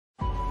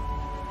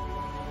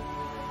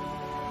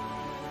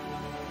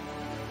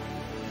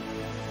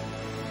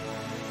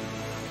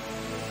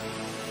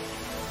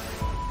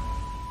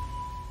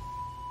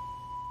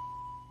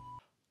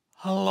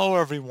Hello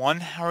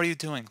everyone, how are you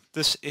doing?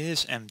 This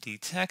is MD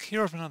Tech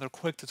here with another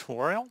quick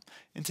tutorial.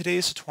 In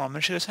today's tutorial, I'm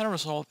going to show you how to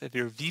resolve if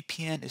your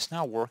VPN is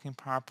not working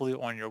properly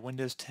on your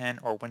Windows 10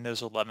 or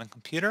Windows 11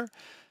 computer.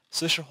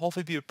 So this should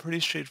hopefully be a pretty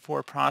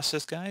straightforward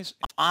process, guys.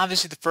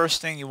 Obviously, the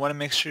first thing you want to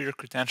make sure your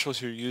credentials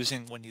you're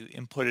using when you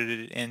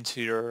inputted it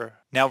into your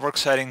network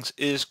settings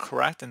is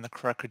correct and the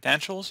correct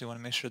credentials. You want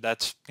to make sure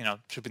that's,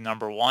 should be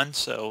number one.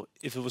 So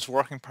if it was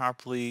working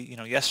properly,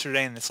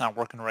 yesterday and it's not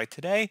working right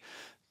today,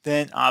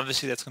 then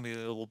obviously that's going to be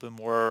a little bit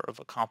more of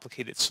a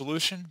complicated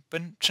solution,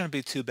 but it shouldn't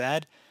be too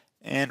bad.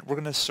 And we're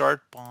going to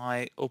start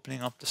by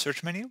opening up the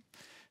search menu,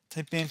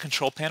 type in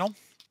control panel.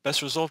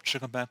 Best result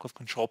should come back with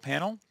control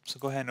panel. So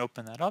go ahead and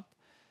open that up.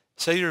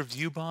 Set your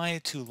view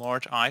by to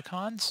large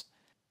icons.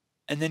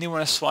 And then you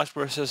want to select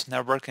where it says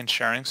network and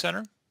sharing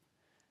center.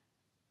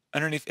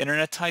 Underneath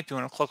internet type, you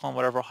want to click on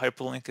whatever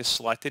hyperlink is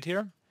selected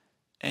here.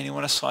 And you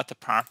want to select the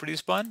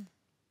properties button.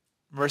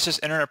 Where it says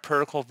internet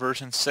protocol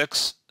version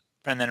 6,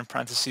 and then in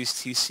parentheses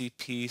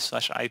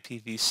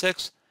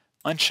TCP/IPv6,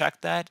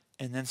 uncheck that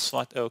and then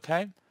select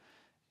OK.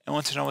 And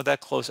once you're done with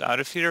that, close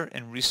out of here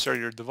and restart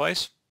your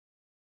device.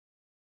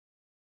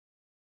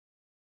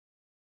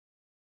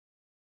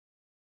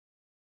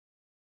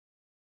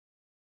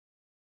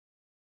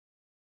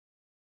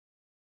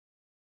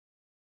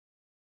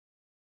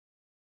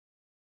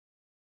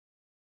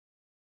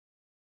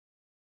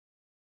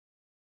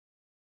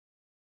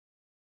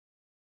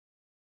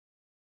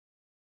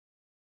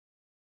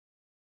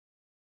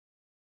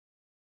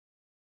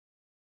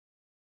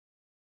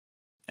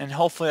 And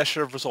hopefully that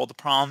should have resolved the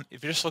problem.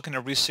 If you're just looking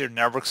to reset your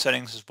network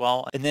settings as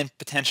well and then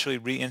potentially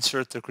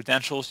reinsert the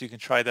credentials, you can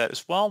try that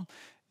as well.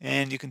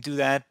 And you can do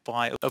that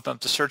by opening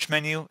up the search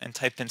menu and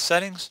type in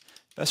settings.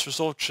 Best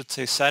result should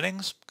say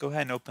settings. Go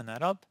ahead and open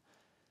that up.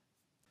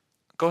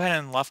 Go ahead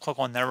and left click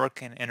on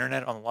network and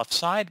internet on the left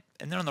side.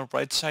 And then on the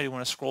right side, you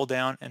want to scroll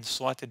down and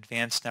select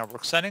advanced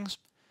network settings.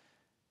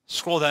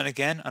 Scroll down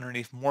again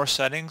underneath more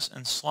settings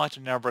and select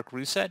network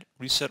reset.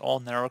 Reset all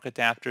network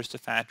adapters to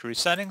factory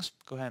settings.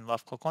 Go ahead and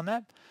left click on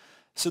that.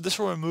 So this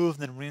will remove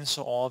and then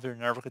reinstall all of your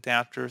network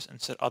adapters and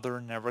set other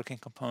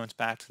networking components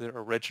back to their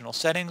original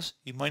settings.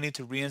 You might need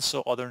to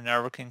reinstall other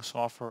networking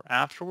software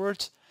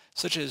afterwards,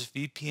 such as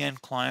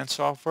VPN client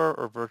software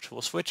or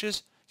virtual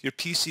switches. Your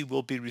PC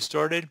will be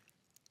restarted.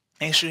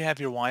 Make sure you have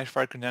your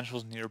Wi-Fi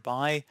credentials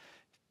nearby.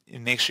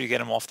 And make sure you get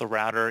them off the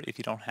router if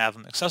you don't have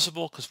them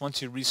accessible, because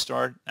once you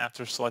restart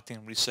after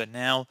selecting reset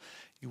now,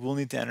 you will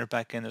need to enter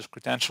back in those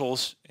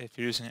credentials. If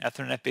you're using an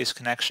Ethernet-based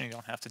connection, you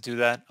don't have to do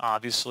that,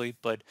 obviously,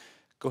 but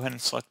go ahead and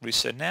select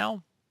reset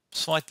now.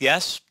 Select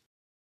yes,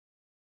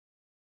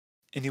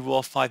 and you will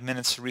have 5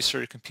 minutes to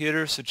restart your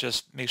computer, so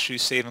just make sure you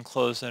save and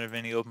close out of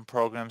any open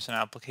programs and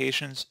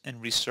applications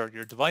and restart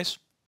your device.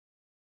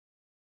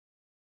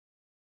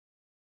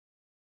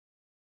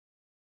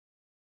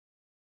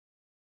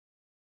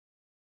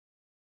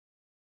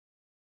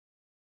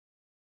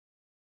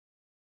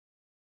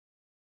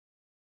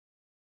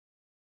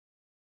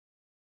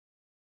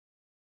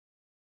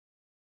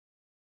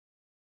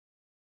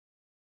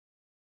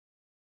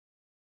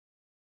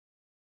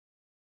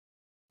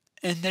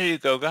 And there you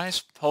go,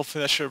 guys.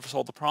 Hopefully that should have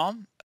resolved the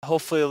problem.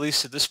 Hopefully, at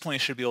least at this point, you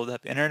should be able to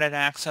have internet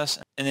access.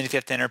 And then if you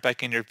have to enter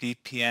back in your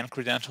VPN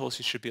credentials,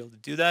 you should be able to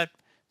do that.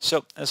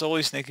 So, as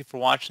always, thank you for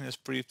watching this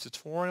brief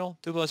tutorial.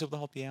 Do hope I was able to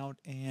help you out,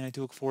 and I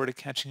do look forward to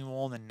catching you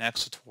all in the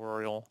next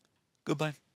tutorial. Goodbye.